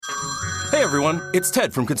Hey everyone, it's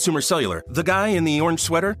Ted from Consumer Cellular, the guy in the orange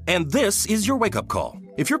sweater, and this is your wake-up call.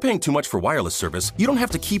 If you're paying too much for wireless service, you don't have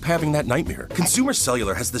to keep having that nightmare. Consumer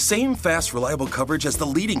Cellular has the same fast, reliable coverage as the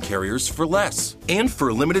leading carriers for less. And for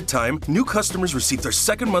a limited time, new customers receive their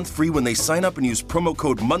second month free when they sign up and use promo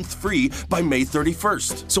code MONTHFREE by May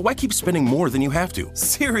 31st. So why keep spending more than you have to?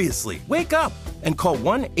 Seriously, wake up and call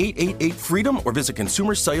 1-888-FREEDOM or visit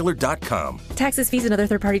consumercellular.com. Taxes, fees, and other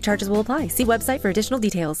third-party charges will apply. See website for additional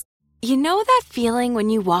details. You know that feeling when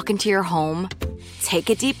you walk into your home, take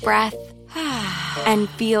a deep breath, and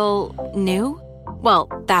feel new? Well,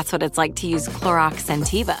 that's what it's like to use Clorox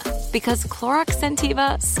Scentiva. Because Clorox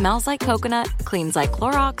Scentiva smells like coconut, cleans like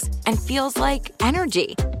Clorox, and feels like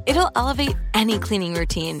energy. It'll elevate any cleaning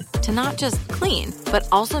routine to not just clean, but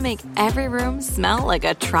also make every room smell like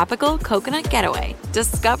a tropical coconut getaway.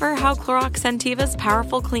 Discover how Clorox Scentiva's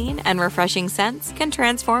powerful clean and refreshing scents can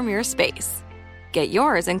transform your space. Get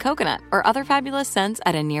yours in coconut or other fabulous scents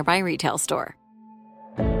at a nearby retail store.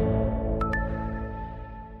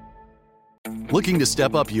 Looking to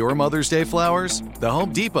step up your Mother's Day flowers? The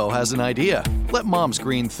Home Depot has an idea. Let Mom's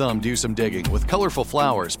green thumb do some digging with colorful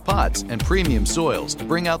flowers, pots, and premium soils to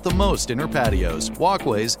bring out the most in her patios,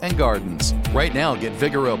 walkways, and gardens. Right now, get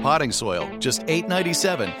Vigoro potting soil, just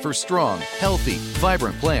 $8.97 for strong, healthy,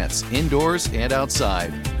 vibrant plants indoors and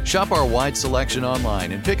outside. Shop our wide selection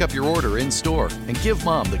online and pick up your order in-store and give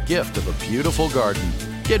Mom the gift of a beautiful garden.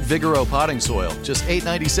 Get Vigoro potting soil, just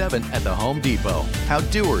 $8.97 at the Home Depot. How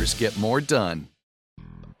doers get more done.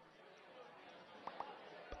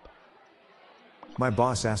 My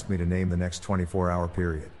boss asked me to name the next 24-hour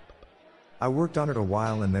period. I worked on it a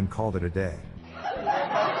while and then called it a day.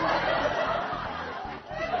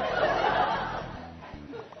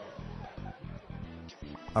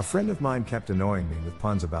 A friend of mine kept annoying me with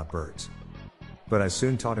puns about birds. But I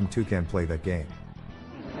soon taught him Toucan play that game.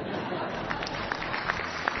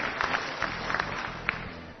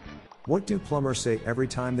 What do plumbers say every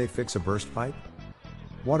time they fix a burst pipe?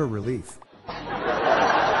 Water relief.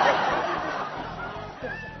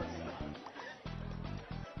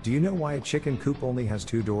 Do you know why a chicken coop only has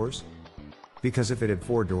 2 doors? Because if it had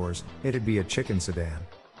 4 doors, it'd be a chicken sedan.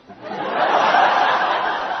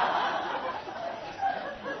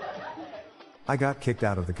 I got kicked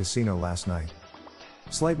out of the casino last night.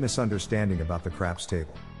 Slight misunderstanding about the craps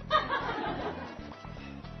table.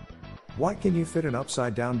 Why can you fit an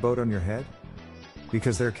upside-down boat on your head?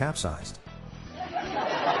 Because they're capsized.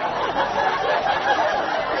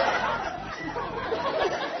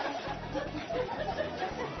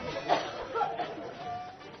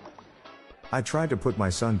 I tried to put my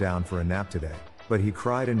son down for a nap today, but he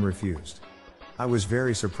cried and refused. I was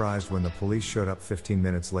very surprised when the police showed up 15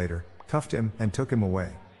 minutes later, cuffed him, and took him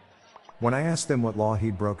away. When I asked them what law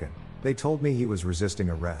he'd broken, they told me he was resisting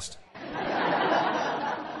arrest.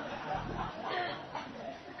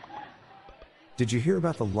 Did you hear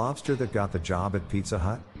about the lobster that got the job at Pizza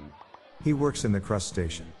Hut? He works in the crust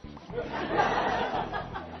station.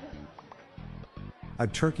 A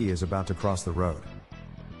turkey is about to cross the road,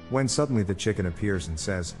 when suddenly the chicken appears and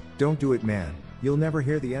says, "Don't do it, man, you'll never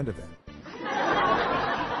hear the end of it."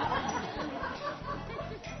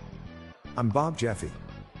 I'm Bob Jeffy.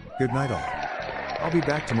 Good night all. I'll be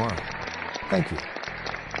back tomorrow. Thank you.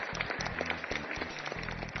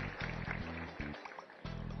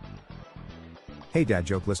 Hey Dad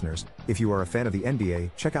Joke listeners, if you are a fan of the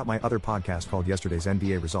NBA, check out my other podcast called Yesterday's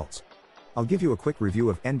NBA Results. I'll give you a quick review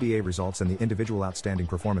of NBA results and the individual outstanding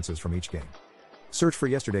performances from each game. Search for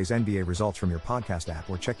Yesterday's NBA Results from your podcast app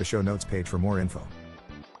or check the show notes page for more info.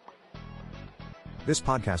 This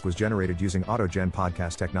podcast was generated using AutoGen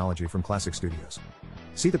podcast technology from Classic Studios.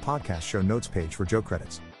 See the podcast show notes page for joke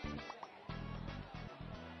credits.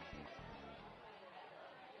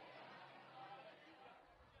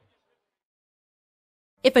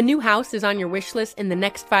 If a new house is on your wish list in the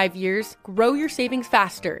next 5 years, grow your savings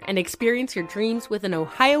faster and experience your dreams with an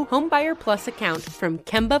Ohio Homebuyer Plus account from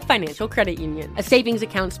Kemba Financial Credit Union. A savings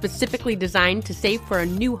account specifically designed to save for a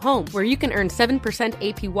new home, where you can earn 7%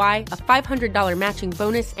 APY, a $500 matching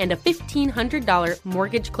bonus, and a $1,500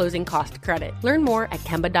 mortgage closing cost credit. Learn more at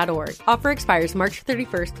Kemba.org. Offer expires March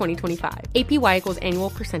 31st, 2025. APY equals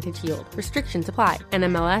annual percentage yield. Restrictions apply.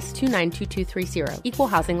 NMLS 292230. Equal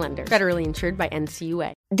housing lender. Federally insured by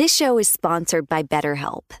NCUA. This show is sponsored by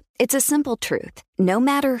BetterHelp. It's a simple truth. No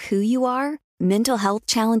matter who you are, mental health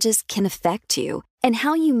challenges can affect you, and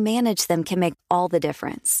how you manage them can make all the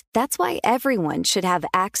difference. That's why everyone should have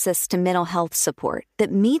access to mental health support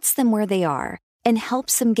that meets them where they are and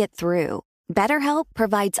helps them get through. BetterHelp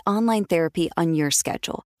provides online therapy on your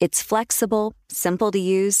schedule. It's flexible, simple to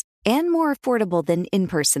use, and more affordable than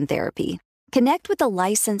in-person therapy. Connect with a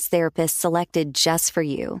licensed therapist selected just for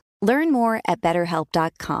you. Learn more at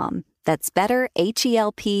BetterHelp.com. That's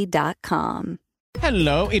BetterHelp.com.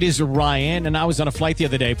 Hello, it is Ryan, and I was on a flight the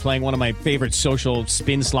other day playing one of my favorite social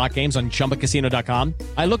spin slot games on ChumbaCasino.com.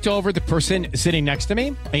 I looked over the person sitting next to me,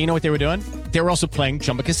 and you know what they were doing? They were also playing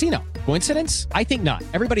Chumba Casino. Coincidence? I think not.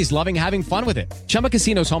 Everybody's loving having fun with it. Chumba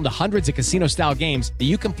Casino is home to hundreds of casino-style games that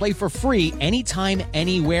you can play for free anytime,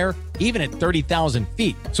 anywhere, even at 30,000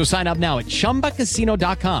 feet. So sign up now at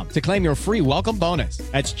ChumbaCasino.com to claim your free welcome bonus.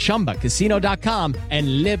 That's ChumbaCasino.com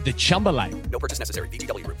and live the Chumba life. No purchase necessary.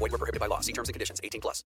 VGW. Void where prohibited by law. See terms and conditions. 18+.